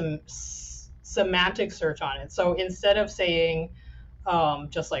do some semantic search on it. So instead of saying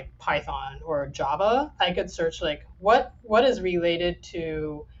just like Python or Java, I could search like what is related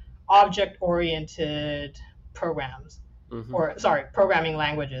to object oriented programs, Mm-hmm. or sorry, programming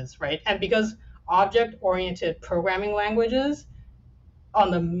languages, right? And because object oriented programming languages,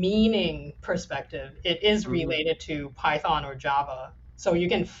 on the meaning perspective, it is Mm-hmm. related to Python or Java. So you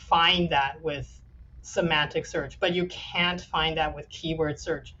can find that with semantic search, but you can't find that with keyword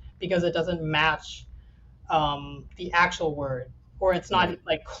search because it doesn't match the actual word, or it's not Right.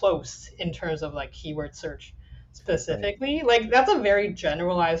 like close in terms of like keyword search Right. specifically. Like that's a very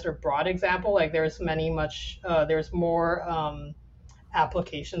generalized or broad example. Like there's more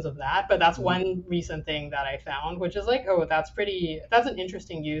applications of that, but that's Mm-hmm. one recent thing that I found, which is like, oh, that's an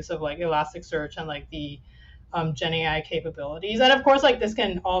interesting use of like Elasticsearch and like the Gen AI capabilities. And of course, like this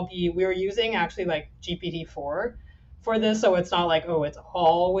can all be, we were using actually like GPT-4 for this, so it's not like, oh, it's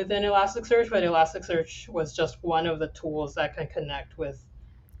all within Elasticsearch, but Elasticsearch was just one of the tools that can connect with,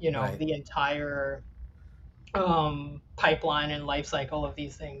 Right. the entire pipeline and life cycle of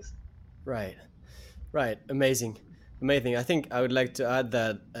these things. Right. Right, amazing, amazing. I think I would like to add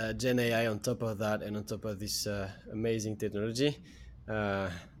that Gen AI on top of that, and on top of this amazing technology. Uh,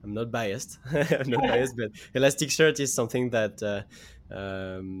 I'm not biased. I'm not biased, but Elasticsearch is something that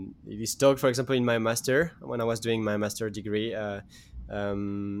it is taught, for example, in my master when I was doing my master degree.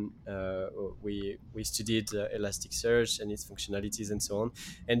 Um, uh, we studied Elasticsearch and its functionalities and so on,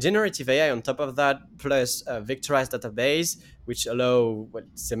 and generative AI on top of that, plus vectorized database, which allow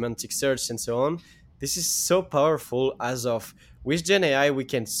semantic search and so on. This is so powerful. As of with Gen AI, we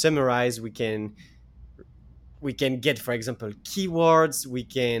can summarize, we can get, for example, keywords. We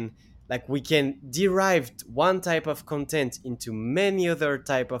can derive one type of content into many other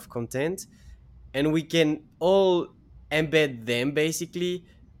type of content, and we can all embed them basically,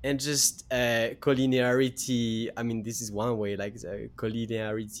 and just collinearity. I mean, this is one way, like the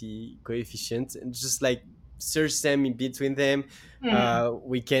collinearity coefficient, and just like search them in between them. Mm,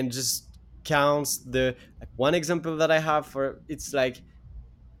 We can just count the, like, one example that I have for it's like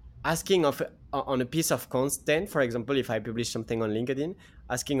asking of on a piece of content. For example, if I publish something on LinkedIn,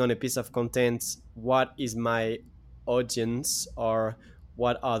 asking on a piece of content, what is my audience, or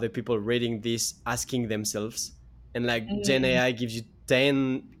what are the people reading this asking themselves, and like Gen mm, AI gives you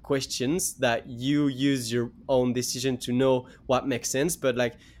 10 questions that you use your own decision to know what makes sense. But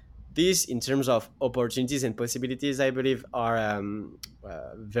like this, in terms of opportunities and possibilities, I believe are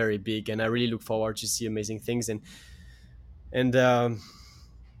very big, and I really look forward to see amazing things. And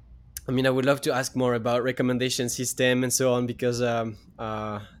I mean, I would love to ask more about recommendation system and so on, because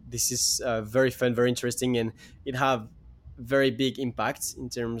this is very fun, very interesting, and it have very big impacts in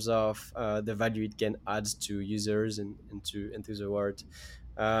terms of the value it can add to users and to the world.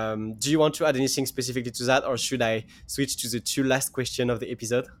 Do you want to add anything specifically to that, or should I switch to the two last question of the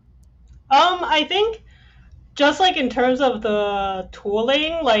episode? I think just like in terms of the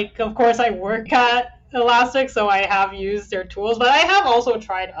tooling, like of course I work at Elastic, so I have used their tools, but I have also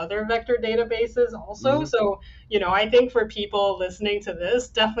tried other vector databases also. Mm-hmm. So, I think for people listening to this,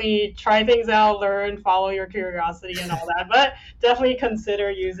 definitely try things out, learn, follow your curiosity and all that, but definitely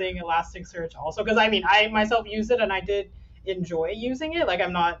consider using Elasticsearch also. Because I mean, I myself use it and I did enjoy using it. Like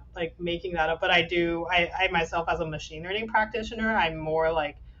I'm not like making that up, but I myself as a machine learning practitioner, I'm more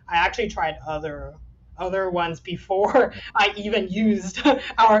like I actually tried other ones before I even used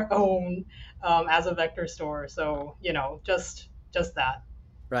our own as a vector store. So just that.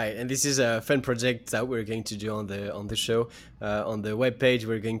 Right, and this is a fun project that we're going to do on the show. On the web page,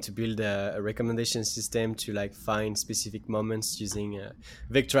 we're going to build a recommendation system to like find specific moments using a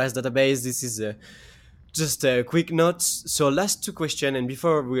vectorized database. This is just a quick note. So last two questions, and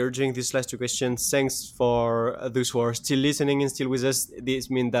before we are doing these last two questions, thanks for those who are still listening and still with us. This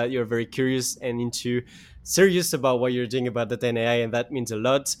means that you're very curious and into serious about what you're doing about data and AI, and that means a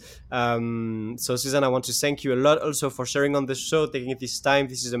lot. So Susan, I want to thank you a lot also for sharing on the show, taking this time.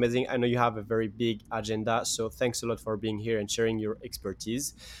 This is amazing. I know you have a very big agenda, so thanks a lot for being here and sharing your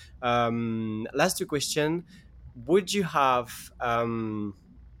expertise. Last two questions. Would you have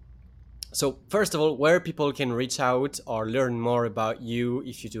so first of all, where people can reach out or learn more about you,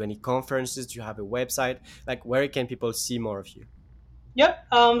 if you do any conferences, do you have a website? Like where can people see more of you? Yep.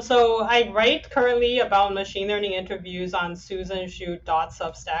 So I write currently about machine learning interviews on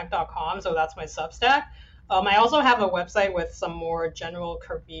susanshoot.substack.com. So that's my Substack. I also have a website with some more general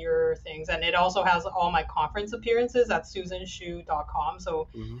career things, and it also has all my conference appearances at susanshoot.com. So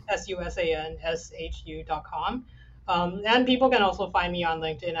Mm-hmm. susanshu.com. And people can also find me on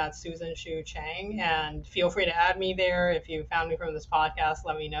LinkedIn at Susan Shu Chang, and feel free to add me there. If you found me from this podcast,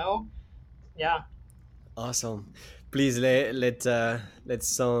 let me know. Yeah. Awesome. Please let's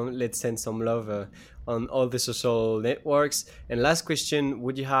send some love on all the social networks. And last question: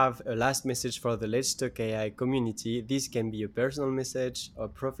 would you have a last message for the Let's Talk AI community? This can be a personal message, a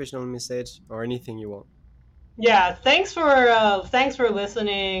professional message, or anything you want. Yeah, thanks for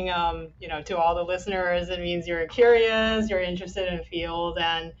listening. To all the listeners, it means you're curious, you're interested in the field,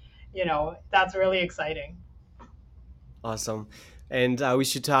 and that's really exciting. Awesome. And I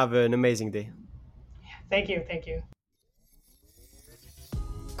wish you to have an amazing day. Thank you, thank you.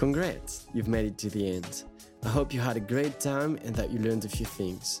 Congrats, you've made it to the end. I hope you had a great time and that you learned a few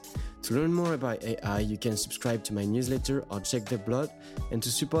things. To learn more about AI, you can subscribe to my newsletter or check the blog. And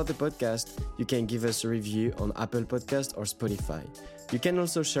to support the podcast, you can give us a review on Apple Podcast or Spotify. You can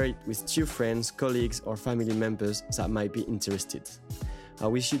also share it with your friends, colleagues, or family members that might be interested. I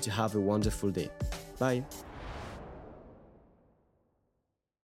wish you to have a wonderful day. Bye.